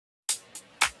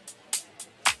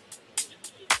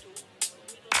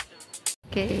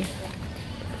Okay.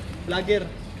 Vlogger.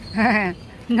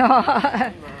 No.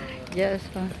 Just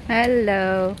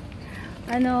hello.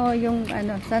 Ano yung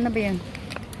sana ba yan?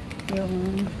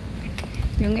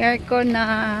 Yung aircon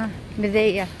na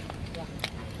Medea.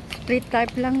 Split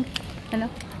type lang.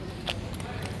 Ano?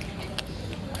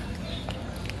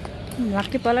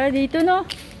 Laki pala dito, no?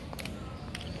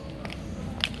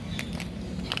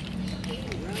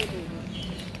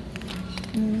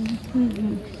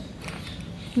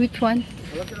 Which one?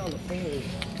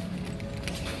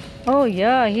 Oh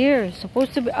yeah, here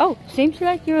supposed to be. Oh, seems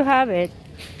like you have it.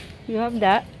 You have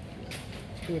that.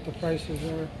 See what the prices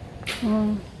are.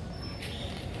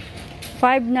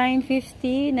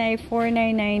 5,950,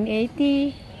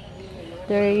 49980.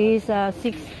 There is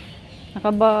 6.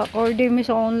 Nakaba-order mo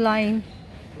sa online.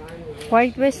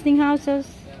 White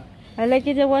Westinghouses. I like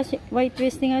it, the White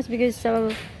Westinghouse, because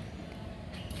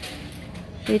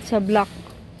it's a black.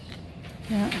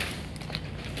 Yeah.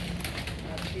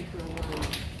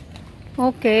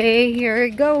 Okay, here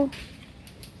we go.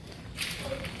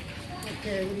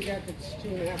 Okay, what do you got? That's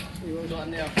 2.5, 3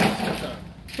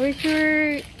 Where's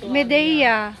your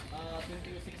Medea?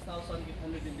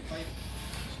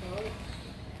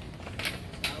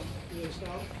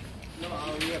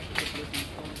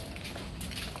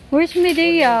 26,825. Where's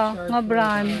Medea, nga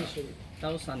brand?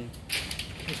 1,000.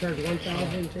 They charge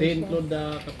 1,000. They include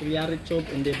the capillary tube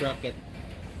and the bracket.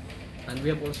 And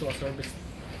we have also a service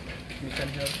technician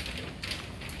here.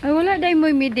 Ay, wala dahil mo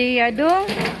Medea dong.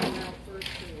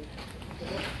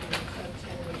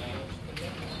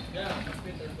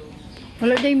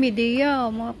 Wala dahil Medea,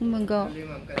 mga kumaga. Mali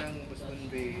ma'am, kanang Boston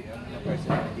Bay ang na-price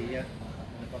sa Medea,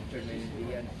 manufactured na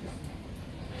Medea.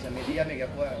 Sa Medea may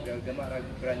gawa, gamarag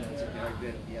brand sa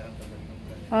hardware, iya ang pagdating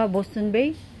brand. Boston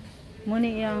Bay? Muna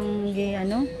yung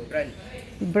Brand.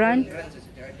 Brand? Brand sa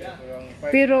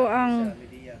hardware, Pero ang sa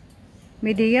Medea.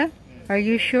 Medea? Are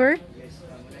you sure? Yes,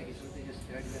 muna gisulti sa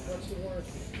hardware.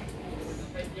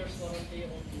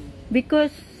 Because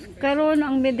karon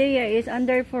ang Medea is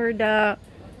under for the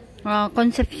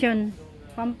Conception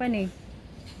company.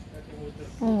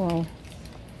 Oh wow.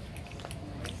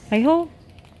 I hope.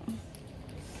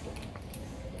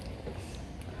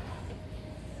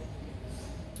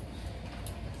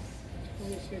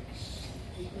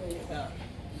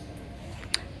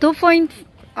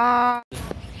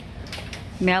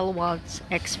 Mel Waltz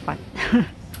expat.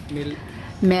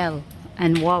 Mel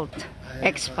and Walt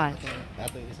expat.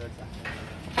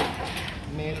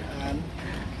 Male and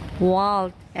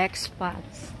Walt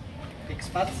expats.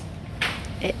 expats.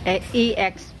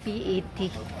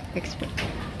 EXPET expat.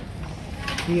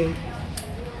 Yeah.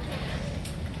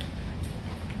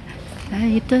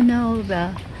 Ito na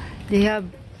ba? They have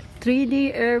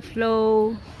 3D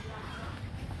airflow,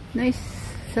 nice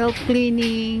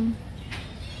self-cleaning,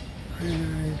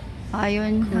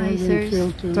 ionizers,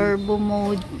 turbo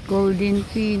mode, golden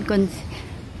fin,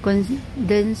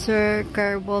 condenser,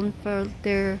 carbon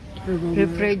filter,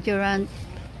 refrigerant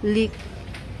leak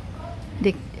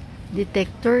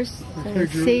detectors,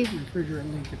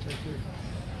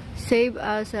 save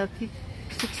us a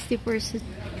 60%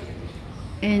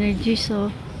 energy.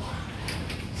 So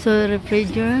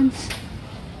refrigerants,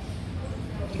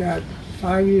 Got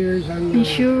 5 years on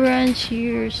insurance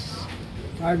years,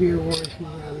 5-year warranty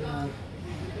on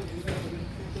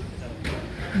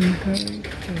the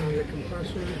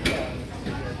compressor.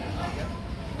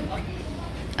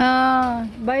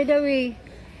 By the way,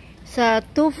 sa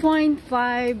 2.5,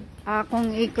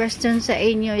 kung i-question sa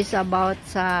inyo is about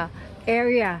sa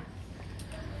area.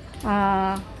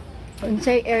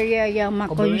 Unsay area yung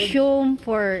ma-consume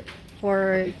for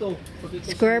 42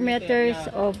 square meters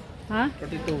of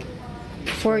 42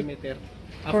 For- meter.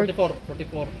 44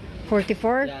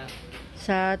 44. Yeah.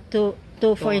 sa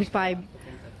 2.5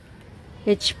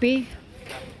 HP.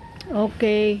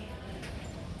 Okay.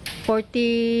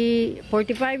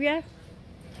 45 yeah?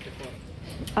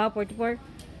 44.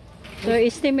 So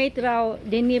estimate raw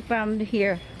din from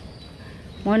here.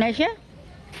 Muna siya?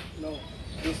 No.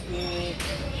 This is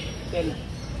 10.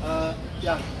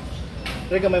 Yeah.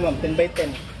 Rega may ma'am, 10 by 10.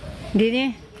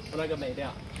 Dini? Wala gamay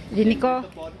dia. Dini ko?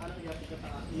 Ano yung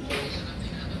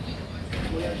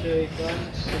Mula siya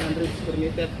 100 square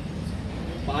meter.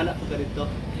 Paana po ka dito.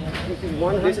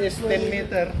 This is 10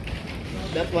 meter.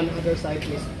 That one other side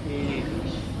is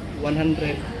 100,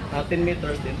 10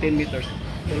 meters, then 10 meters.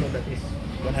 All of that is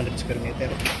 100 square meter.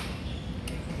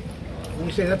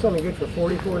 You say that's only good for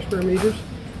 44 square meters?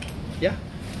 Yeah.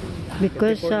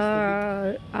 Because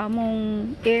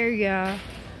among area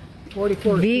 44 is big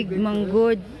too big for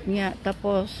manggod niya,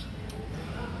 tapos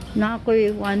na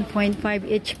ako'y 1.5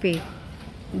 HP.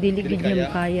 dili gid Dili niya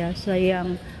kaya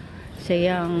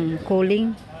sayang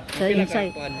cooling sa Pila ka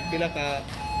inside. kuan, pila ka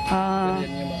Ah,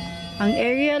 ganyan niya ma'am. ang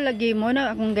area lagi mo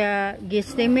na akong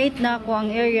gi-estimate na ako ang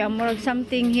area murag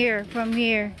something here from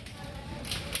here.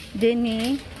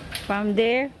 Dinhi from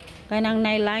there kanang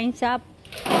lines up.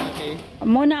 Okay.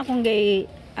 Mo na akong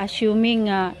assuming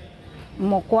nga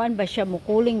mo kuan ba siya, mo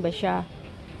cooling ba siya.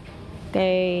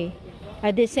 Kay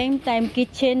at the same time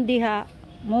kitchen diha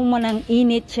mo manang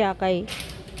init siya kay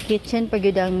kitchen pag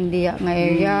yun ang diha nga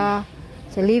area.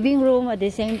 Sa living room at the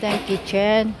same time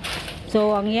kitchen.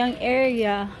 So ang yang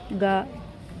area ga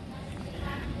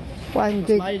Mas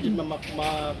maayo jud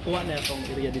makuha na itong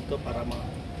area dito para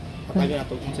mapatagan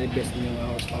nato kung sa best niyo nga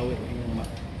horsepower inyong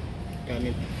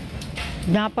gamit.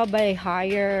 napa ba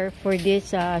higher for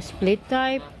this split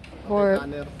type or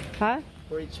Runner ha?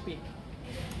 4 HP.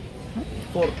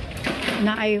 4.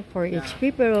 Na ay 4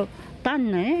 HP pero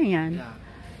tan na yan. Yeah.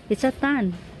 It's a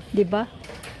tan, di ba?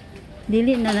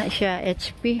 Dili na siya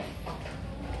HP.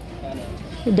 Ano?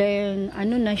 Then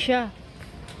ano na siya?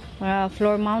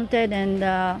 Floor mounted and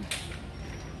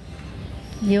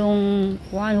yung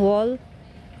one wall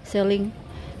ceiling.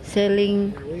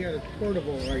 We got a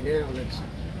portable right now that's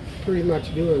pretty much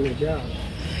doing the job.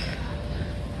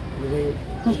 I mean,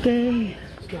 Okay.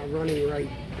 it's not running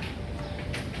right.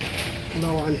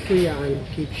 Low on Freon,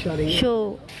 keep shutting it.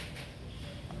 So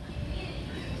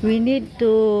we need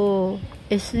to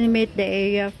estimate the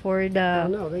area for Oh, the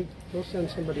no, they'll send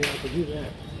somebody out to do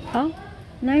that.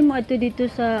 nay mo ato dito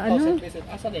sa ano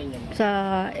Asa na inyo ma'am? sa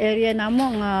area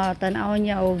namo nga tan-awon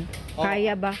niya og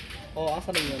kaya ba Asa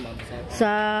na inyo ma'am?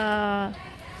 sa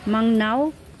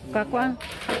Mangnaw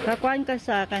kakuan ka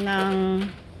sa kanang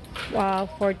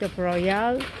Fort of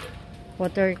Royal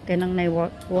water kanang nay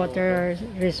water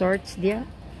resorts dia.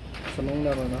 Sa mong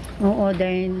naro na? Oo,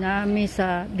 dahil nami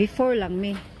sa before lang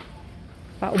mi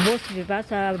paubos di ba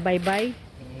sa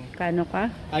bye-bye kano ka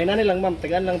Ay na nilang ma'am,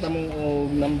 tagaan lang tamong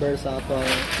number sa ato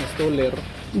ang installer.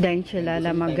 dahil sila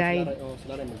la mag-guide.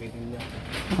 Sila rin mag-guide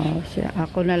niya.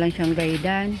 Ako na lang siyang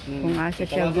guidean kung asa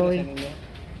siya going.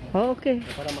 Okay.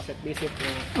 Para ma-set visit.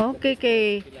 Okay kay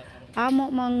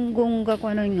amo manggung ka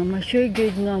kuno nga ma-sure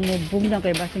good nga mo bugna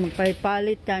kay basta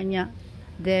magpalit ta niya.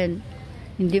 Then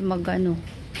hindi magano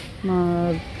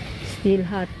mag still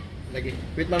hot. Lagi.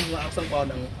 Wait ma'am, maaksang pa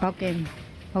ng Okay.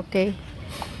 Okay.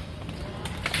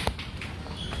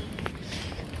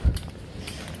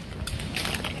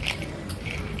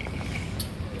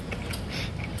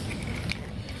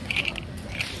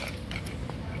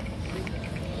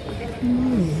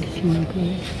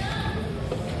 Okay.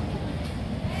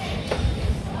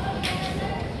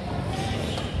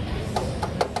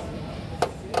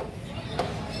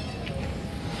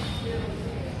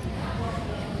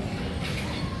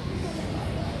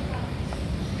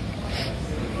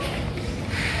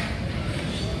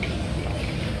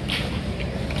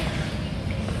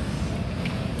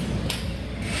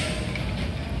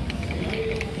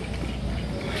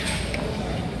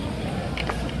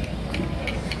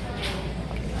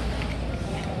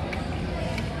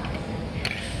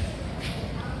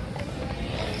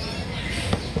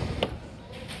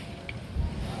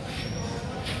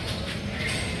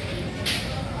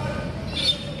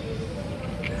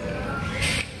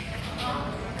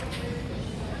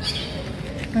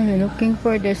 I'm looking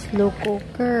for the slow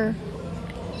cooker.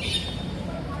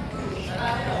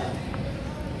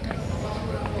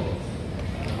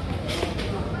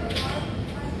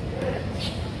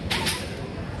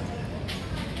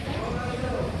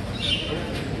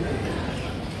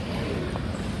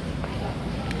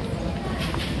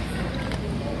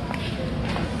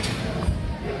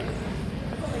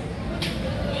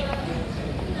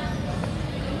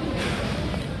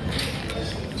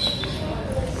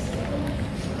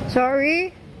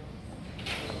 Sorry?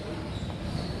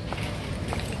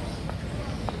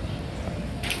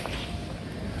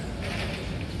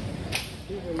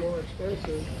 These are more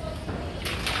expensive.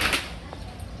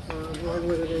 One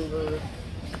with an inverter.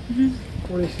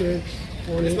 26,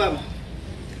 20. Yes ma'am.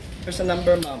 There's a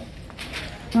number ma'am.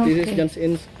 This is Okay.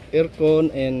 John's aircon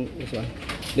and this one.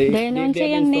 Then, ano have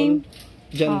siyang name?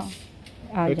 installed John's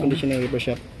air dyan. conditioning repair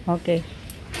shop. Okay.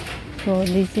 So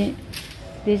this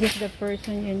is the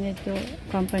person you need to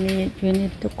company you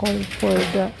need to call for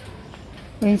the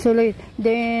insulate.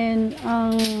 Then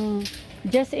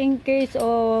just in case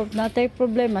of natay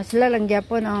problema sila lang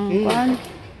gyapon ang kuan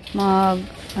mag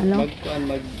ano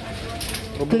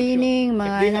Mag cleaning If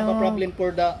mga they have a ano problem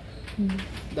for the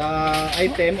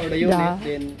item or the unit, The-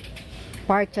 then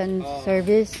parts and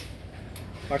service.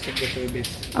 parts of the service.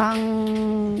 Ang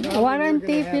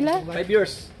warranty pila 5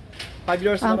 years. 5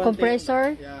 years ang warranty. compressor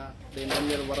Yeah. Then 1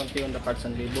 year warranty on the parts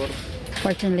and labor.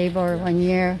 Parts and labor, 1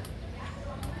 year.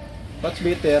 What's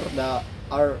better,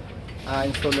 our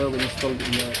installer will install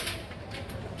in your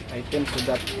item so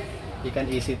that you can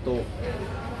easy to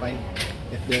find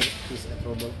if there is a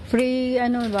trouble. Free,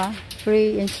 ano ba?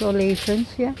 Free installations,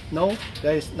 yeah? No,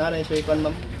 guys, na siya ikon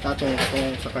ma'am. Natong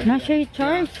sa card. Na siya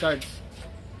i-charge? Yeah, charge.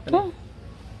 Oh.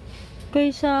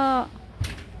 Kaysa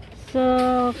sa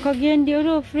Cagayan de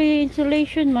Oro, free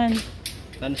installation man.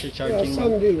 Nan siya Yeah, charging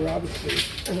some ma'am. do, Robinson.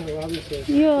 Robinson.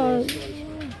 Yeah,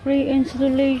 free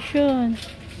installation.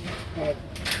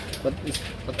 But I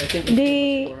think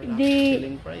it's for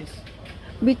selling price.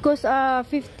 Because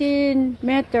 15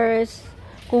 meters,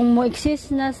 kung mo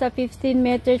exist na sa 15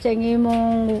 meters ang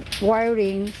imong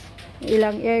wiring,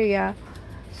 ilang area,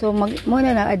 so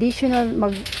muna na additional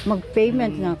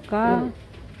mag-payment na ka.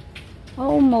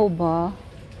 Oo mo ba?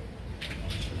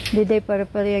 Diday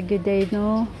para-pareha giday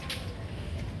no?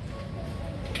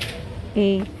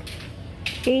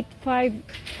 8.5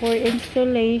 for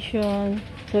installation.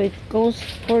 So it goes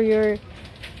for your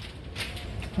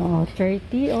 30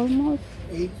 almost.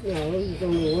 8, no, it's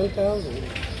only 1,000.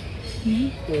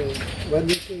 So,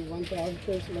 what did you say, 1,000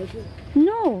 for installation?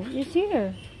 No, it's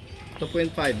here.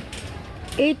 2.5.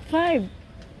 8.5.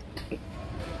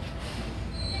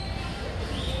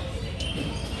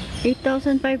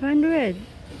 8,500.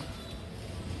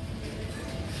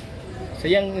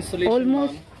 Sayang installation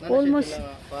Almost- ma'am. almost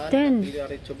 10.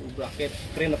 Bracket.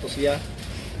 Free na to siya.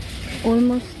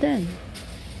 Almost 10.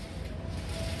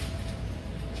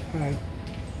 Right.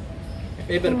 If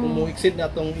ever kung mo exceed na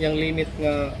tong yung limit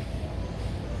nga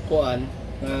kuan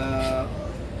nga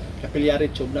capillary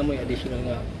tube na mo yung additional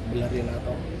nga bilari na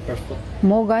to per foot.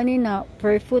 Mo gani na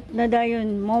per foot na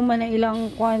dayon. Mo man ang ilang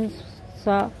kwan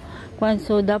sa kwan,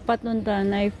 so dapat nun ta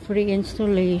na free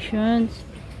installations.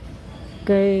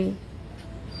 Kay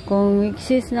kung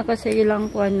exist na kasi ilang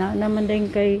kwan na naman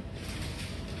din kay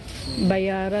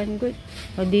bayaran good.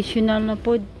 Additional na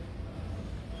pod.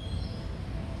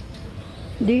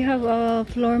 Do you have a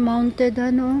floor mounted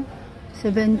ano?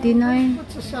 79.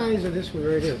 What's the size of this one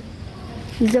right here?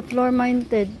 Is a floor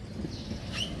mounted.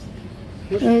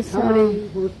 What, Yes, how many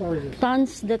horsepower is this?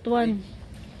 Tons that one.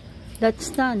 That's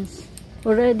tons.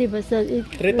 Already basta it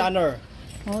 3 tonner.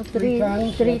 oh, 3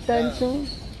 tons? 3 tons so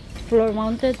floor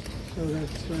mounted. So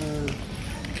that's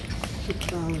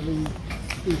 6,000,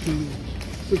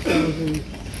 6,000.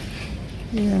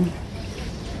 Yeah.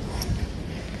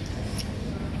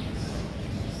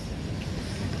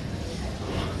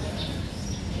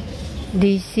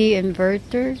 DC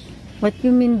inverter? What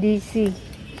you mean DC?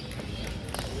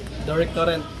 Direct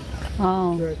current.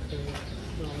 Oh.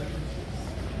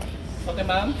 Okay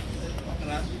ma'am? Okay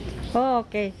na. Oh,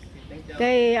 okay. Thank you.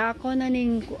 Kay ako na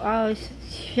ning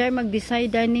siya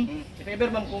mag-decide ani. If ever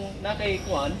ma'am kung nakay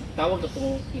kuan, tawag ko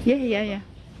tong Yeah.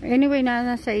 Anyway,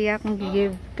 nasa iya kung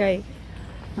give kay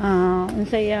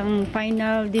unsa iyang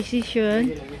final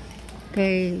decision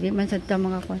kay di man sad ta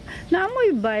mga kuan.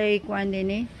 Naamoy bay kuan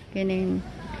din kining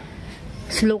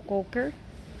slow cooker.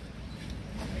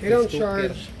 They don't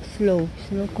charge. Slow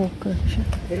cooker siya.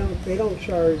 They don't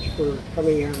charge for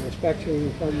coming out and inspection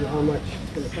and tell you how much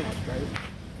it's going to cost, right?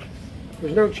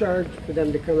 There's no charge for them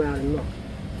to come out and look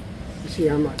to see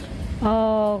how much.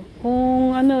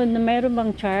 Kung ano, na mayroon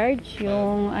bang charge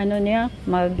yung ano niya,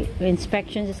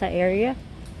 mag-inspection sa area,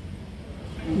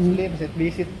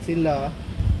 visit sila.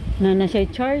 na siya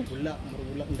charge, Wala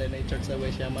kung dahil na-charge sa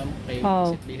way siya ma'am. Kay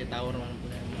Oh. visit tower man po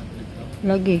na yung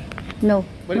lagi. No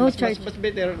charge. Mas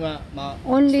better nga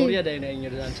Only- storya dahil na inyo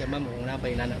daan siya ma'am. Kung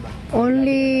napay nana ba?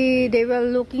 Only they will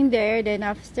looking there, then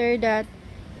after that,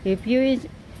 if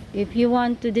you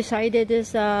want to decide it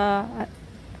is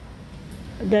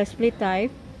the split type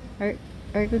or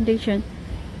air condition,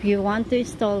 if you want to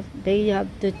install, they have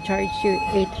to charge you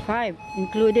 8.5,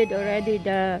 included already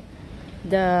the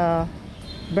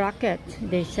bracket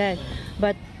they said.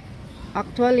 But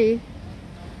actually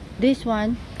this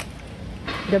one,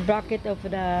 the bracket of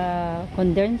the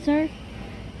condenser,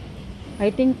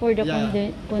 I think for the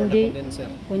condenser.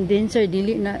 condenser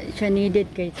dili na siya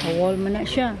needed kay sa wall man na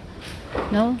siya,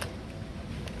 no?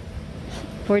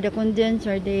 For the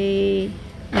condenser they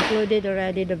included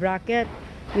already the bracket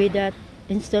with that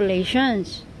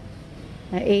installations,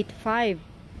 8.5.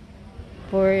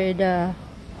 For the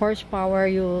horsepower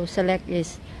you select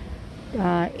is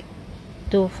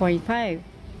 2.5.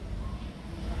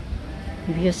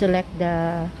 If you select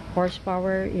the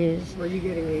horsepower is Where are you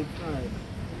getting 8.5?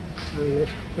 I mean,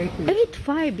 it's making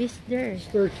 8.5 is there.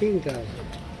 13,000.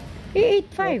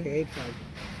 8.5. Okay, 8.5.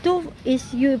 2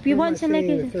 is you if you want select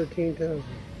it. 13,000.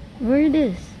 Where it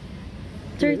is?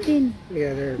 13.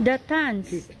 Yeah, they're The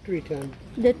tons. 3 ton.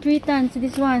 The 3 tons,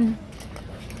 this one.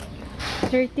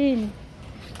 13.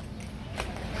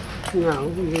 No,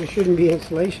 there shouldn't be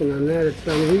insulation on that. It's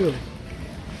on wheels.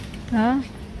 Huh?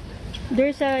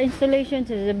 There's a installation,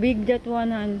 it's a big that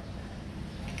one, and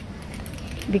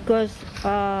because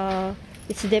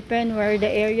it's depend where the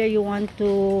area you want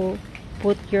to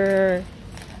put your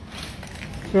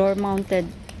floor mounted.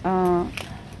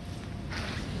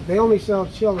 They only sell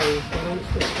chillers. They don't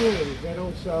sell coolers. They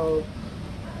don't sell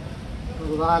a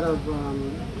lot of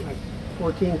like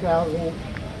 14,000.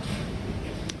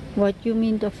 What you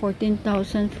mean the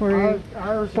 14,000 for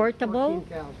Ours is portable?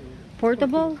 14,000.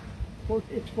 Portable?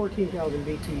 It's 14,000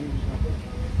 BTUs, I think,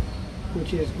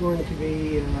 which is going to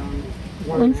be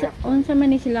 1.5. Unsa man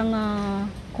ni silang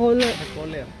color?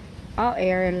 Color.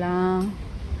 Air lang.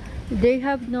 They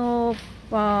have no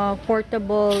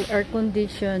portable air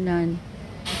conditioning.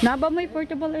 Na ba may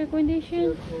portable air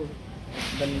condition?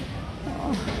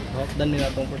 Dan nila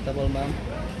itong portable, ma'am.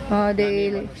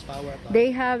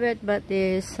 They have it, but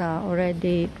it's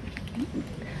already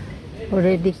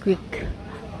quick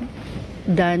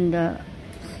than the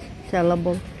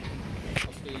sellable.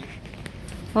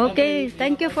 Okay,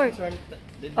 thank you for.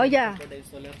 Oh yeah.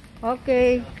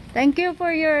 Okay, thank you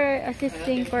for your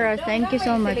assisting for us. Thank you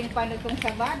so much.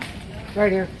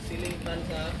 Right here. Ceiling fan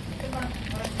sa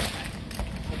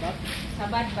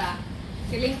Sabad ba?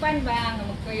 Siling pan ba nga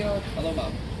magkuyot? Hello,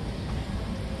 ma'am.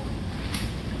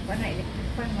 Pana electric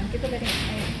fan man kito gani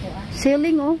ay ko ah.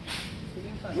 Ceiling oh.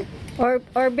 Ceiling fan.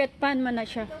 Or bed pan man na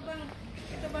siya.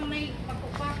 Ito bang may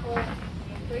pako-pako?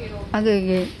 Magkuyot.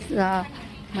 Okay,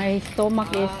 my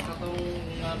stomach is Katong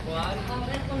kuhaan.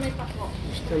 Meron ko may pako.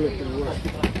 Stomach will work.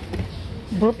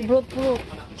 brut.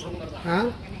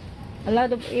 Huh? A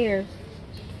lot of air.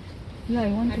 Yeah, I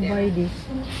want to buy this.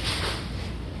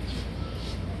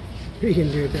 You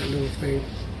can do that little thing.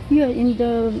 Yeah, in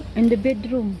the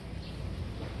bedroom.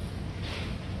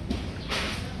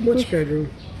 Which bedroom?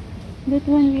 That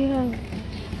one we have.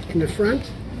 In the front?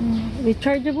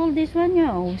 Rechargeable this one,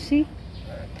 yeah. Oh, see?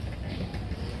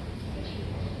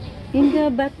 In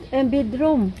the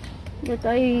bedroom that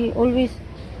I always.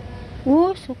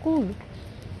 Oh, so cool.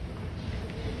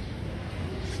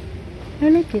 I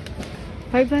like it.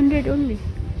 500 only.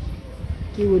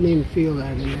 You wouldn't even feel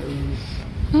that in that room.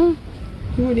 Huh?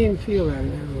 You wouldn't even feel that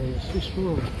in that room. It's too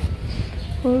small.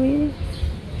 Oh, really?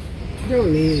 You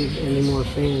don't need any more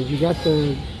fans. You got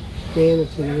the fan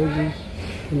that's in energy,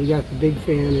 and you got the big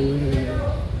fan in the living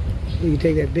room. You can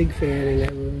take that big fan in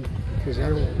that room, because I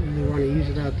don't really want to use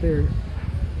it out there.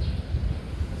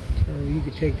 So you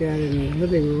could take that in the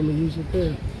living room and use it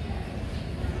there.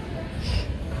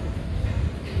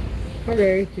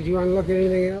 Okay, did you want to look at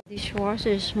anything else?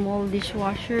 Dishwasher, small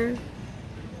dishwasher.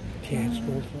 Yeah, it's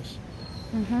worthless.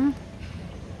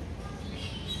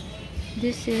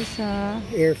 This is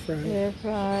Air fryer. air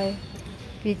fry.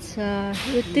 It's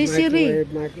rotisserie.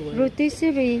 Microwave.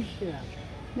 Rotisserie. Yeah,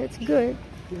 That's good.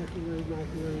 microwave.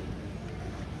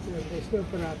 Yeah, they still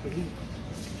put out the heat.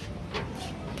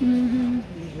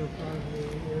 These are probably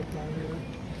air fryer.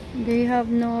 They have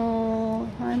no,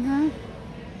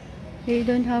 they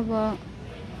don't have a,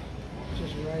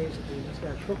 Just rice. They just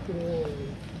got cooked in oil.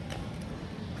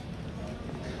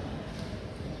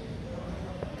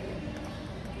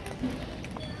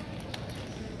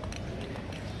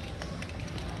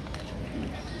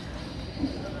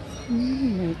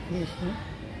 like this, huh?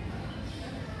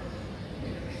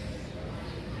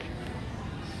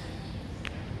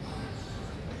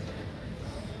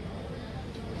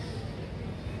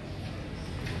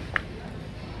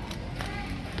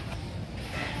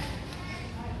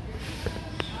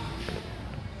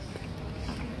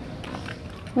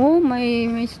 Oh,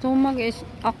 my stomach is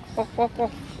ok.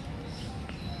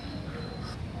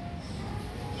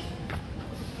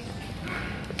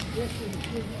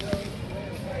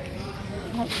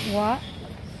 What?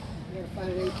 You gotta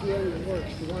find an ATM that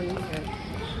works. The one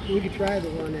we could try the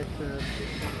one at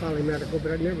Polymedical,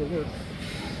 but it never worked.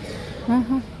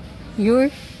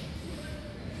 Your?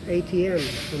 ATM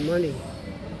for money,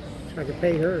 so I could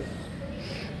pay her.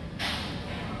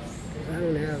 'Cause I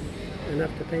don't have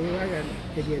enough to pay her. I got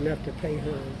maybe enough to pay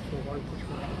her for one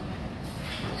patrol.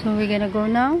 So we're gonna go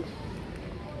now?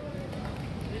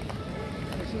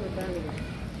 Let's see what time it is.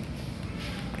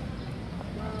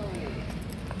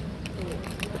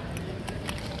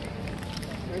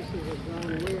 Prices have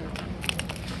gone way up.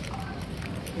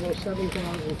 Almost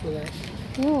 7,000 for that.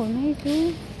 Oh, nice,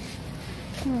 oh.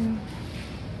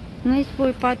 Nice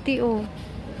for party, oh.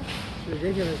 It's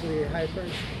ridiculously high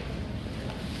price.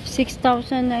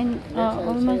 6,000 and That's on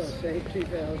almost sale, say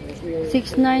 2,300.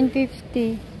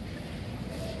 6,950.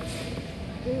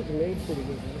 It's made pretty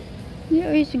good.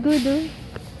 Yeah, it's good though.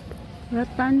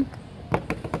 Rattan.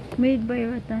 Made by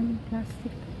rattan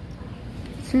plastic.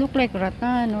 It look like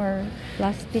rattan or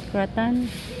plastic rattan.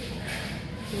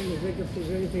 I don't think if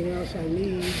there's anything else I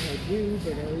need, I do,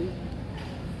 but I don't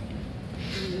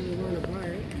really want to buy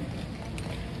it.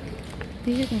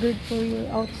 This is good for you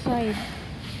outside.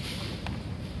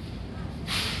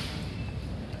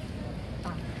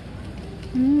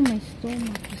 My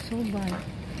stomach is so bad.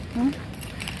 Huh?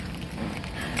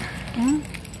 Huh?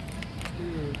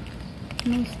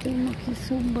 My stomach is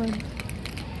so bad.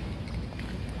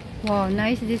 Wow,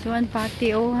 nice this one,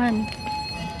 patiohan.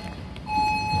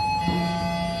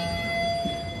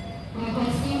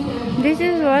 This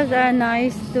is was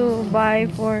nice to buy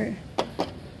for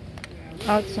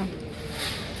outside.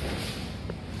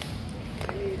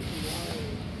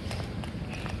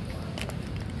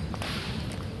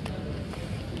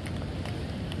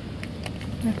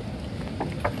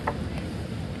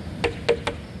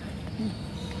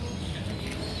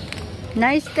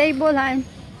 Nice table, Han.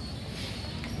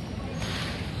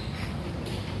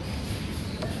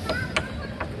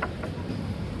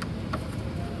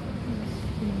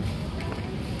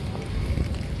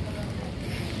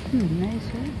 Nice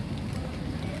one.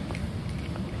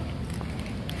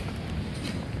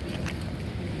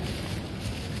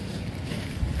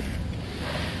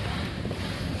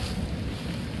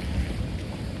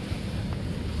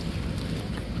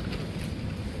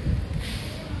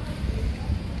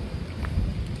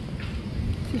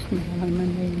 Sus, mahal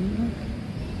man na yun.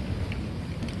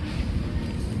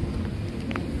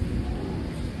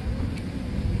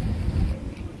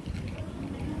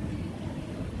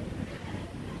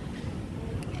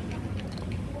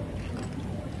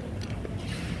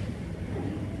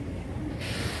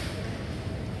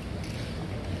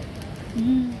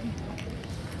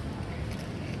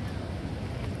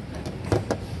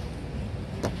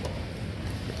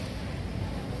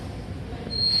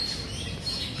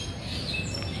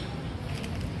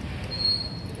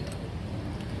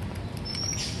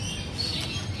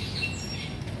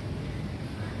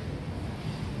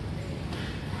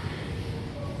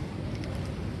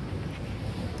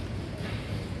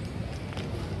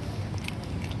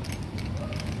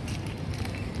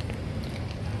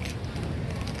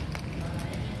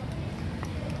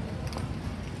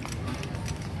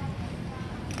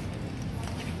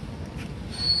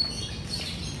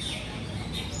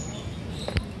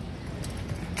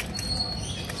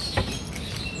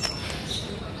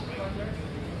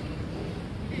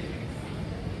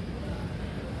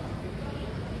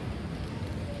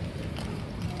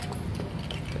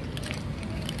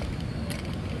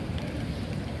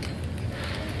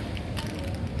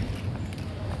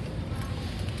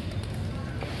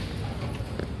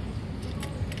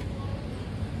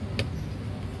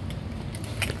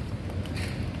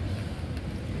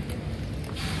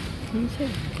 Yes,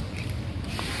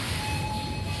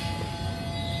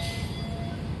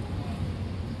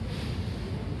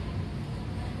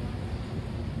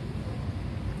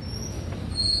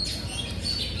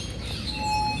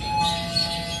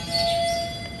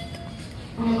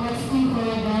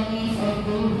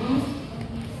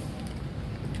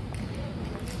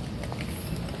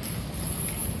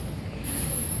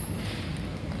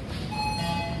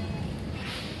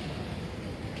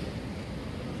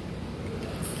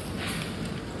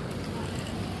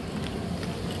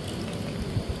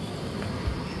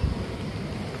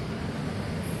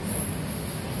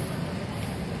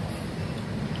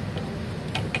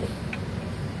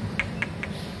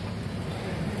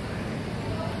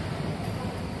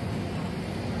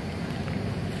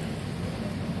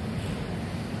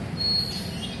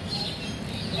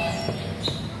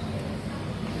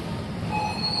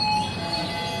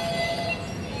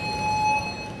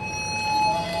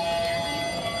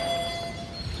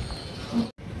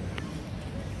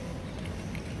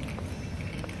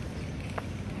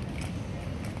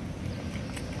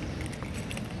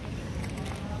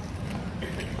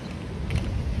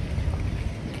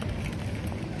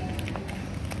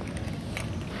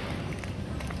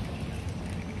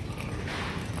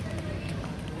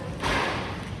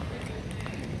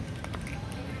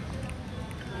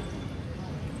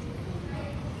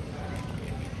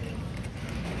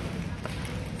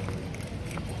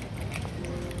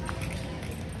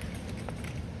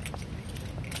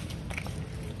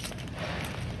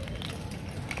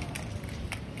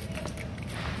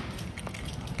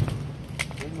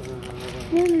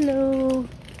 hello.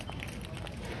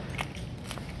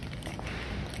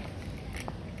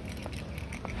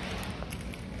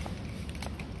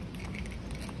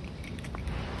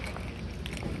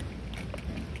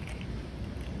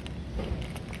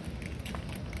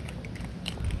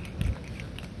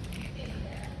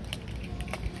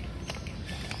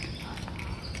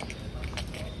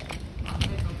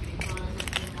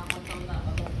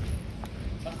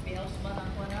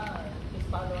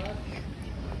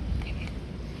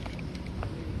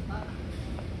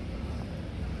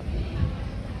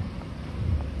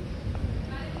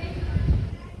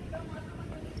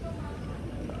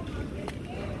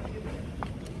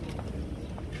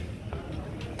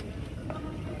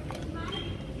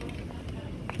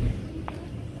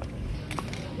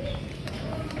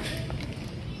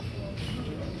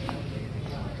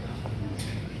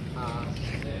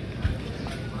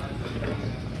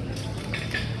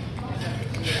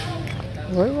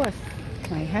 Where was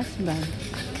my husband?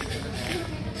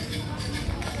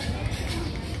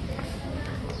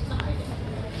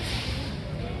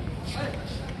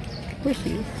 Where's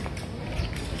he?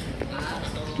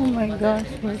 Oh my gosh,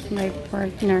 where's my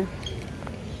partner?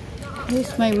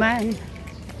 Where's my man?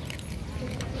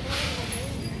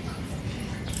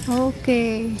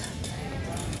 Okay.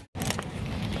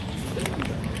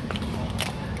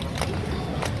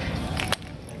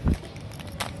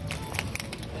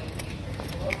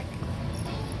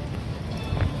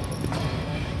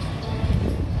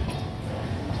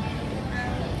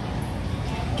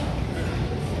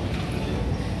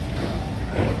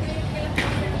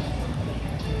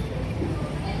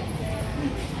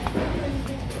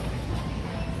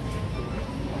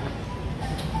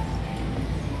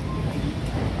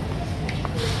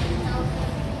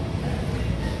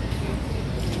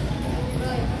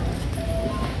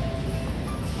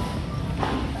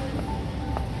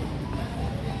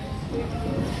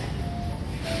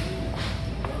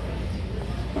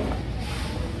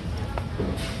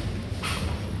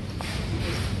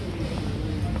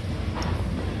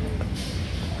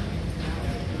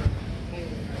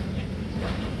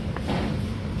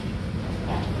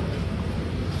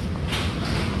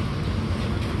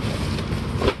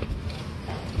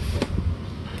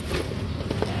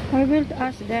 I will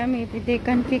ask them if they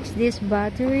can fix this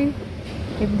battery,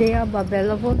 if they have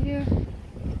available here.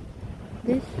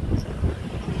 This?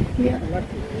 Yeah.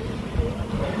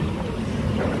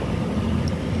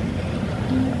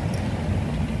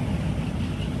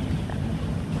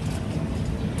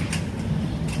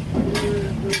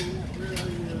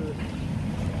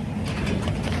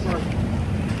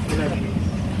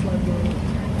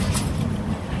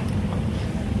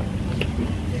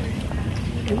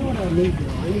 You know what I need though?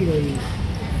 I need a,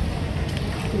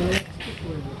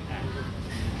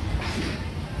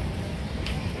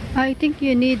 I think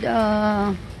you need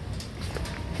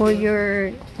for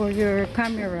your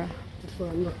camera, that's what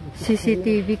I'm looking for.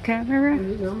 CCTV camera.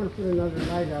 I'm going to put another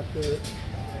light out there.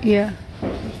 Yeah.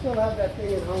 You still have that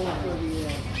thing at home for the,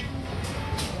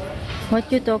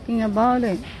 What you talking about?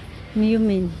 It? You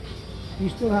mean you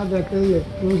still have that thing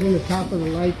that goes in the top of the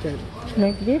light that,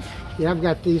 like this? yeah, I've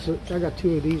got these, I got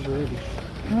two of these already.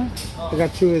 Huh? I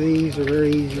got two of these, they're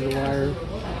very easy to wire.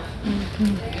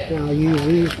 And I'll use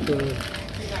these for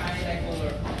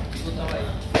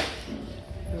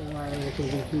wiring, it can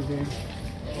be too big.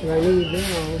 What I need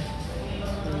now,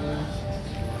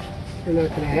 I'm not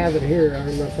going to have it here, I'm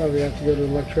going to probably have to go to an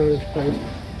electronics place.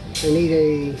 I need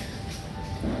a,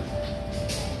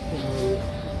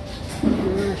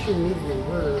 I shouldn't need the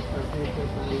inverter, I think if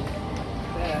I need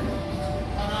that.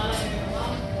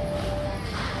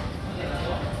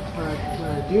 What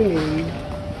I do need,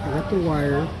 I got the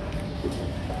wire.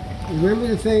 Remember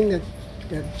the thing that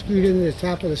screwed into the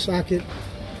top of the socket?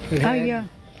 That Oh had yeah.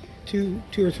 two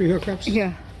or three hookups?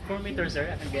 Yeah. 4 meters,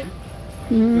 sir, again.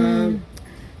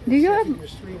 Do you I have? think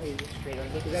there's 3 meters.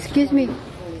 Excuse me.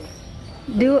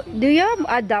 Do you have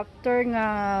adapter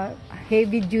nga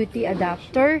heavy duty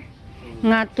adapter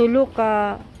nga tulo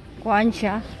ka kuan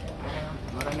siya?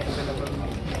 Marami available.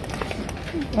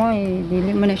 Oy,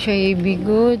 dili man na siya heavy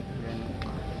good.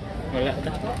 Wala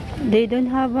ta. They don't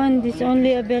have one. This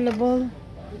only available.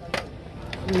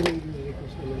 3 meters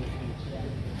equals how many feet?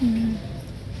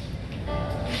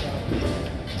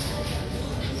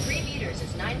 3 meters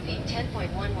is 9 feet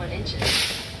 10.11 inches.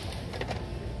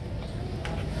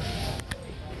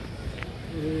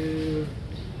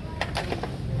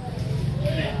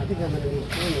 I think I'm going to need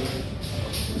 4 meters.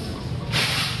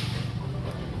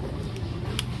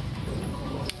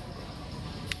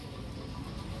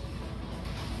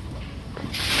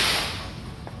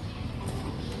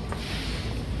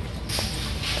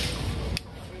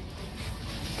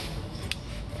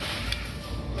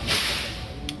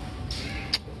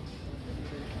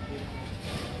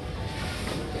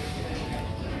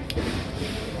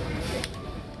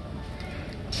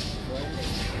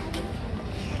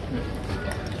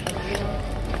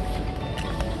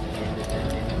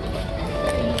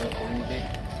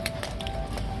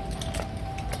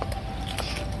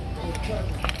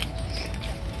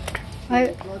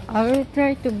 I will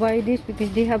try to buy this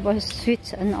because they have a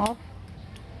switch and off.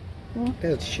 Oh.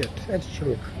 That's shit. That's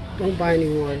junk. Don't buy any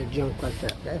more junk like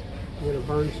that. You're gonna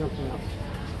burn something up.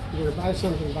 You're gonna buy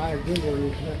something, buy a good one, you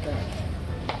like that.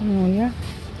 Oh yeah.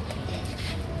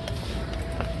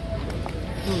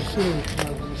 Oh, ceiling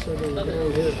plugs. So they're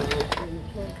down here, but I ceiling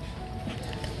plugs.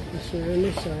 This is on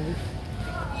this side.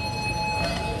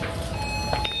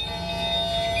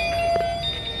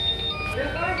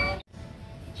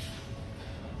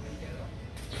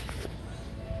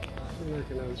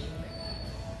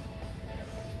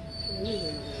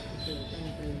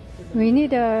 We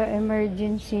need a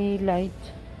emergency light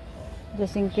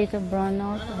just in case of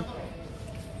brownout.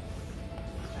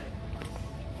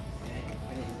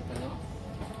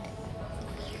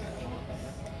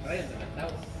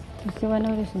 This one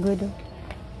is good.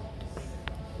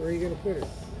 Where are you gonna put it?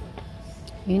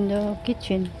 In the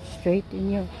kitchen, straight in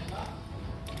your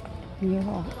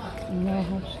house.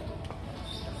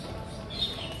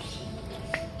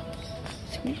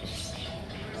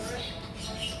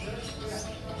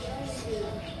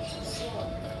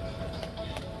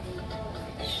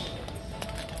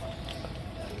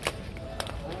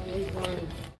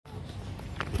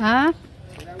 Huh?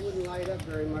 That wouldn't light up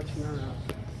very much in our house.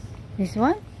 This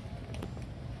one?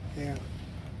 Yeah.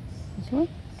 This one?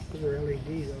 Those are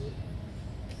LED though.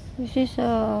 This is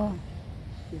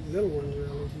These little ones are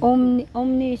LED.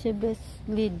 Omni is the best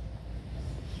lead.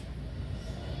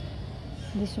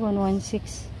 This one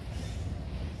 1.6.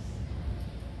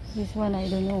 This one I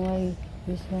don't know why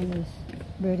this one is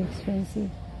very expensive.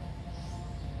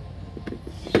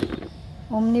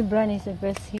 Omni brand is the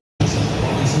best here.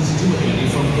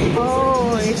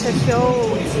 Oh, it's a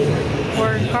show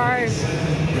for cars.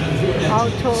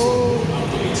 Auto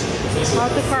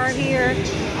car here.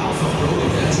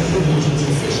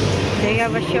 They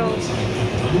have a show.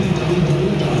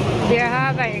 They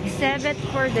have an exhibit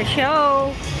for the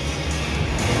show.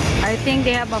 I think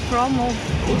they have a promo.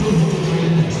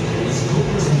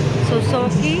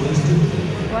 Suzuki.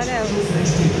 What else?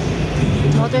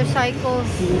 Motorcycle.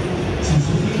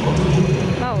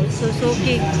 Oh,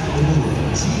 Suzuki.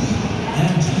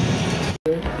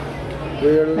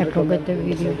 I forgot the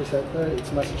video.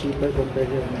 It's much cheaper compared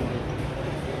to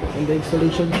and the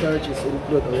installation charge is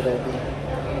included already.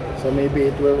 So maybe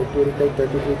it will take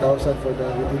 33,000 for the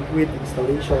with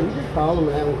installation. Call them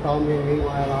and have them call me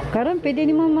meanwhile. Karon pwede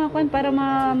ni mo makuan para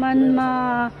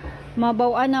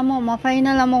mabawaan na mo,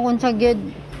 ma-final na mo kung sa gyud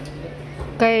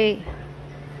kay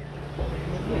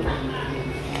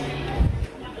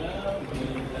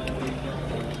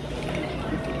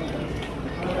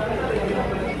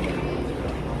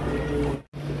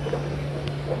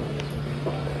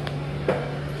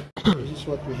This is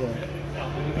what we have.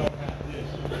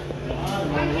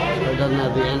 It doesn't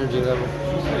have the energy level.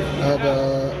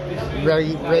 The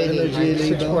Rating, energy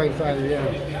like level. 6.5, yeah.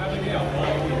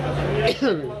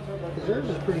 Because theirs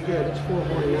is pretty good. It's 4.9.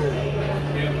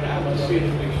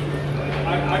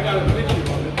 I got a picture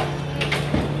of it.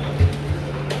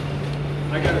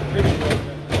 I got a picture of it.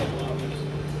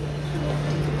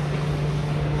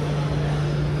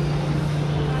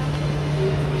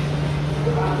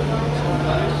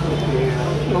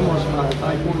 Almost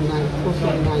 5.9,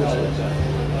 4.96.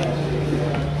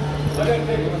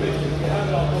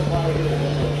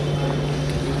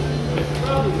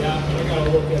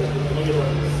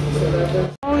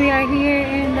 oh, we are here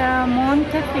in the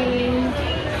Montefiore.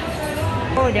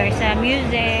 Oh, there's some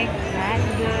music. That's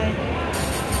good.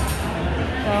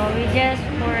 So we just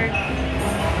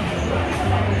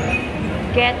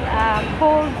get a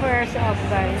cold burst of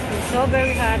guys. It's so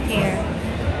very hot here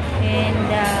in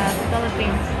the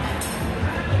Philippines.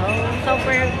 So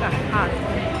super hot.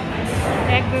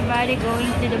 Everybody going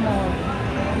to the mall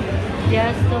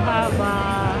just to have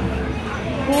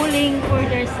cooling for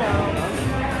themselves.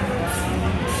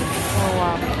 Oh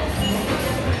wow.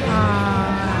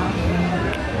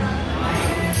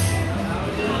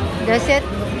 That's it.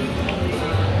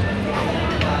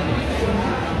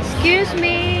 Excuse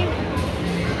me.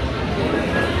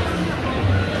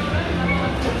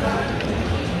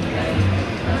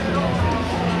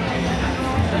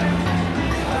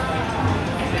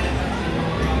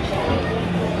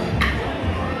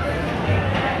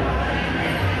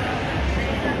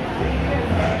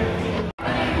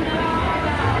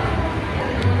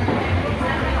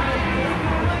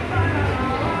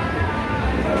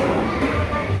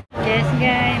 Yes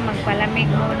guys, magpalamig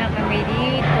muna kami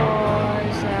dito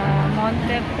sa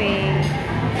Montefiore.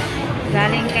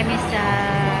 Galing kami sa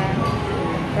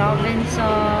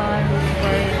Robinson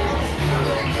for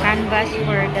canvas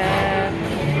for the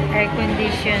air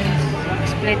conditioned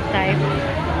split type.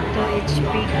 2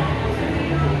 HP.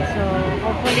 So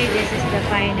hopefully this is the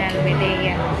final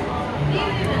Medea.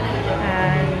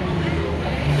 And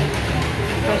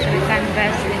because we can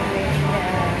invest in the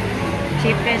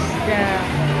cheapest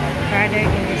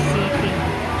product in the city.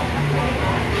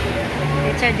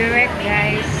 It's a direct,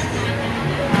 guys,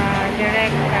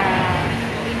 direct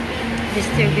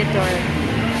distributor.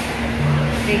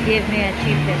 They give me a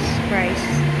cheapest price.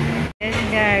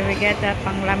 And we get a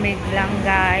panglamig lang,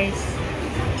 guys,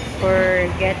 for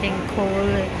getting cool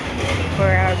for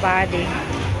our body.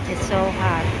 It's so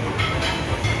hot.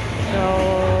 So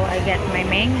I get my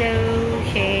mango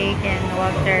shake and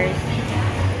waters,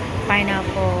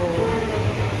 pineapple.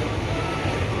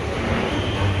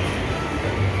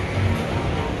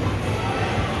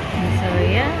 And so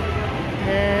yeah,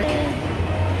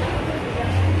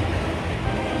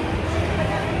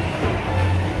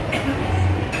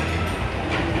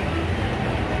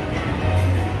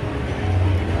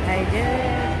 I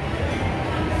did.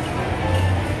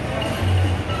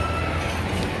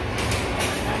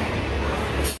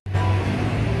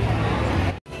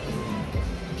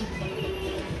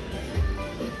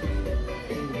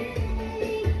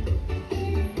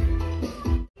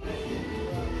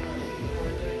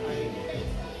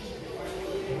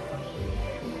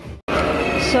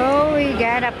 So we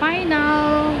got a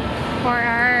final for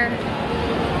our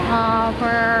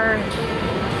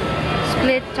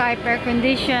split type air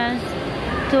conditions,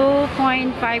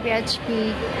 2.5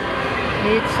 HP.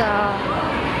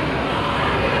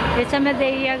 It's a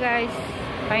Medea, guys.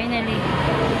 Finally,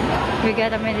 we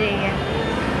got a Medea.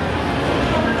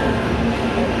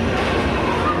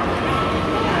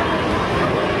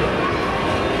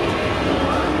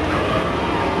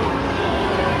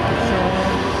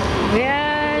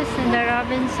 The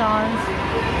Robinsons,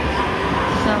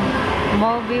 some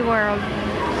movie world.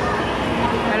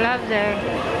 I love there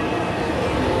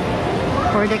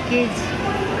for the kids.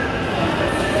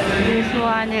 This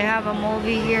one, they have a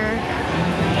movie here,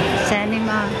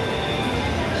 cinema.